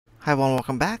Hi everyone,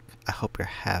 welcome back. I hope you're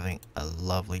having a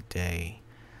lovely day.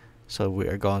 So we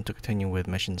are going to continue with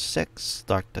mission 6,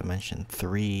 Dark Dimension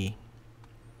 3.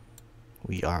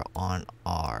 We are on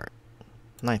our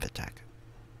 9th attack.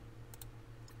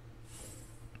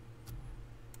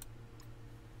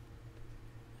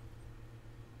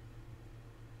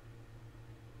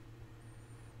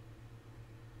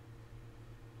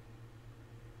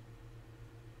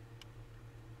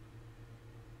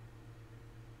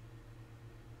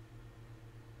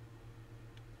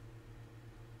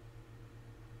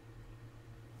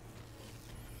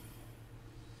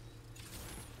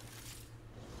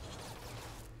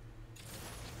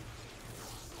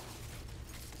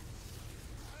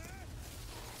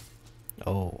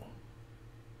 Oh.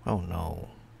 Oh no.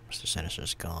 Mr.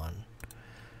 Sinister's gone.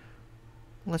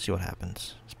 Let's see what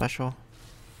happens. Special.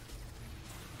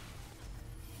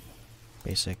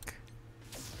 Basic.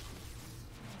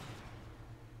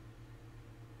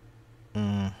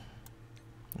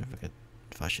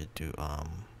 If I should do,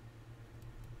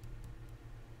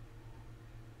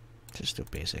 just do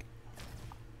basic.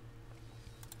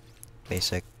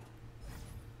 Basic.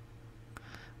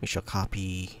 We shall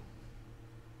copy.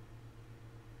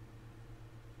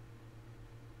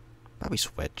 Probably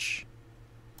switch.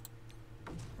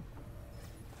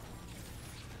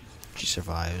 She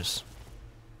survives.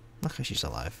 Okay, she's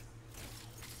alive.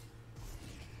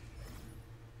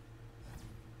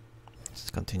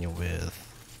 Let's continue with...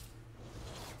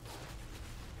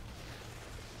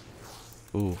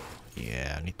 Ooh,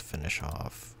 yeah, I need to finish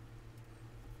off.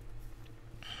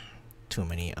 Too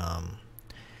many,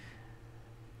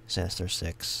 Sinister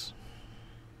 6.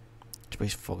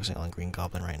 Just focusing on Green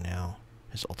Goblin right now.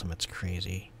 His ultimate's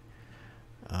crazy.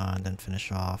 And then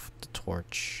finish off the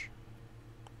Torch.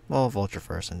 Well, Vulture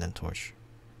first and then Torch.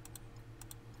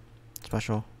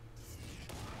 Special.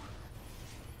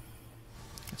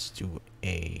 Let's do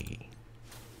a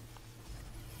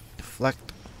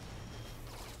deflect.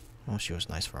 Oh, she was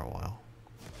nice for a while.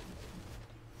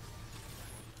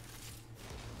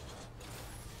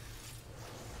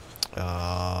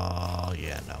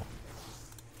 Yeah, no.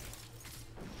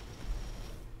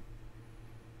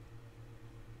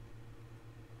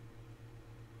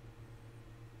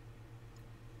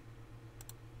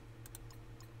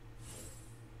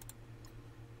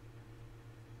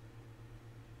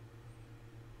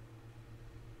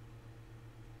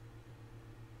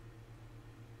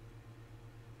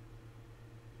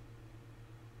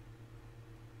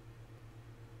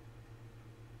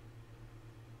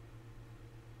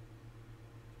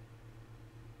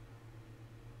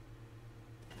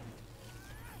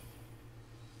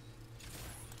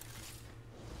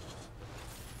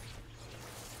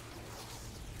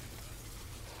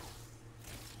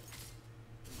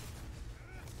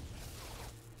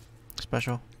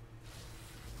 Special.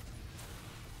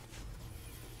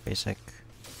 Basic.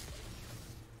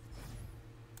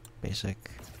 Basic.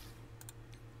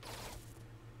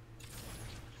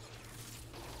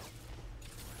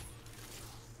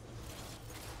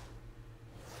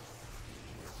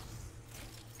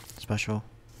 Special.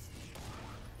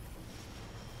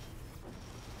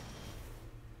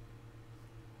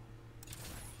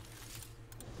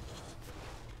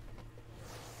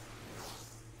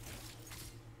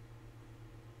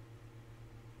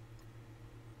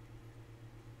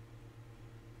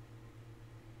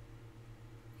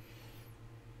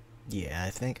 Yeah, I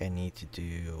think I need to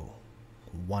do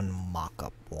one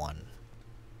mock-up one.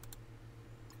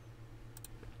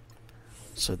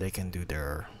 So they can do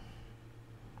their...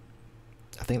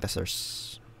 I think that's their...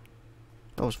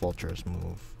 That was Vulture's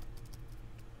move.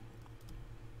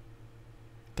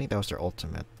 I think that was their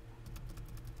ultimate.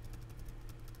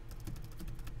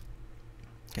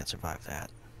 Can't survive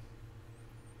that.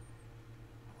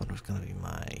 What was gonna be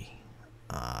my...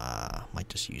 might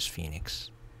just use Phoenix.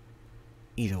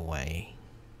 Either way.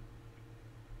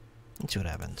 Let's see what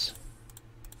happens.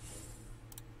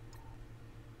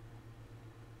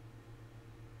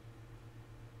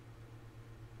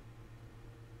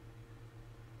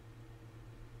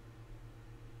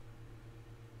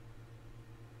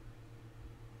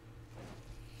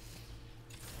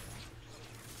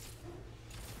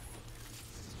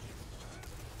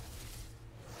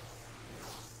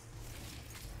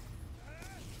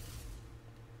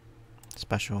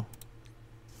 Special.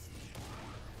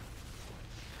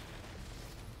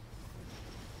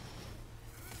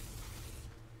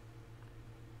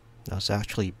 That's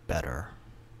actually better.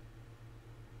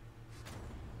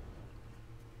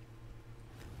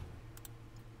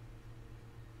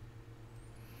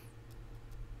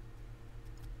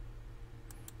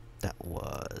 That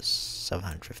was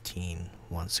 715,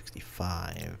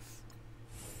 165.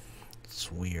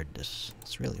 It's weird.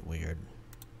 It's really weird.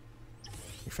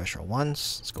 Refresh her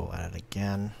once. Let's go at it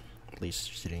again. At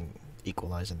least she didn't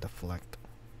equalize and deflect.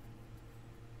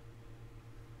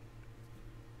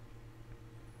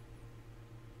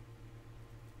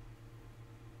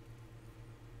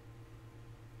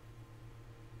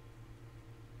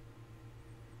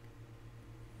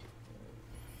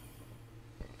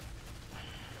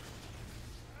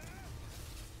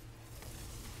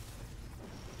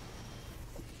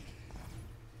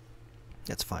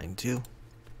 That's fine too.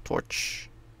 Torch.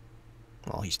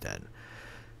 Well, he's dead.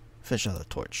 Finish another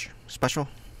torch. Special.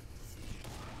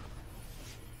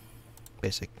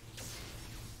 Basic.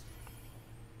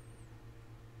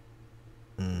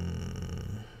 I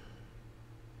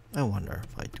wonder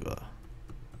if I do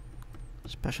a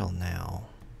special now.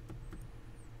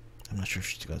 I'm not sure if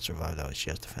she's gonna survive that way. She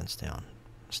has defense down.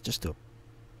 Let's just do a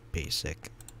basic.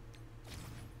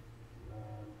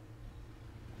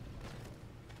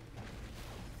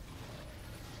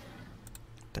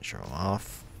 Show him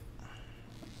off.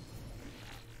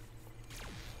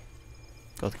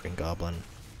 Go with the Green Goblin.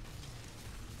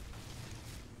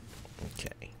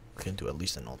 Okay, we can do at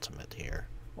least an ultimate here.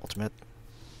 Ultimate.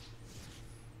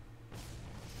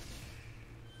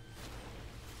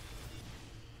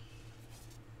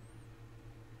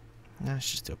 Nah,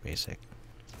 let's just do a basic.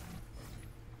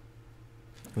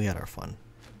 We had our fun.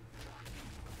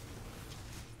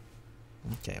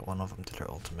 Okay, one of them did her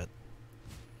ultimate.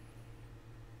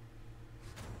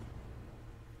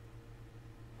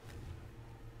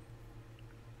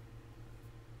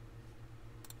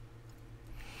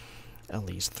 At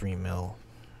least 3 mil.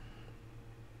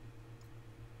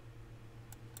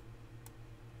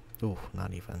 Ooh,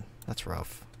 not even. That's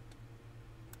rough.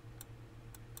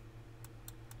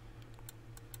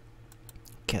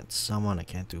 Can't summon. I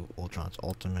can't do Ultron's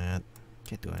ultimate.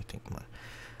 Can't do anything.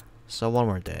 So one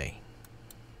more day.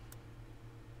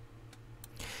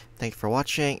 Thank you for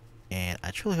watching, and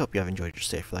I truly hope you have enjoyed your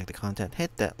stay. If you like the content,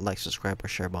 hit that like, subscribe, or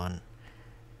share button.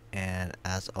 And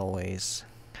as always,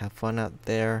 have fun out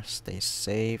there, stay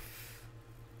safe,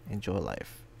 enjoy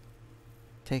life.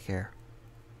 Take care.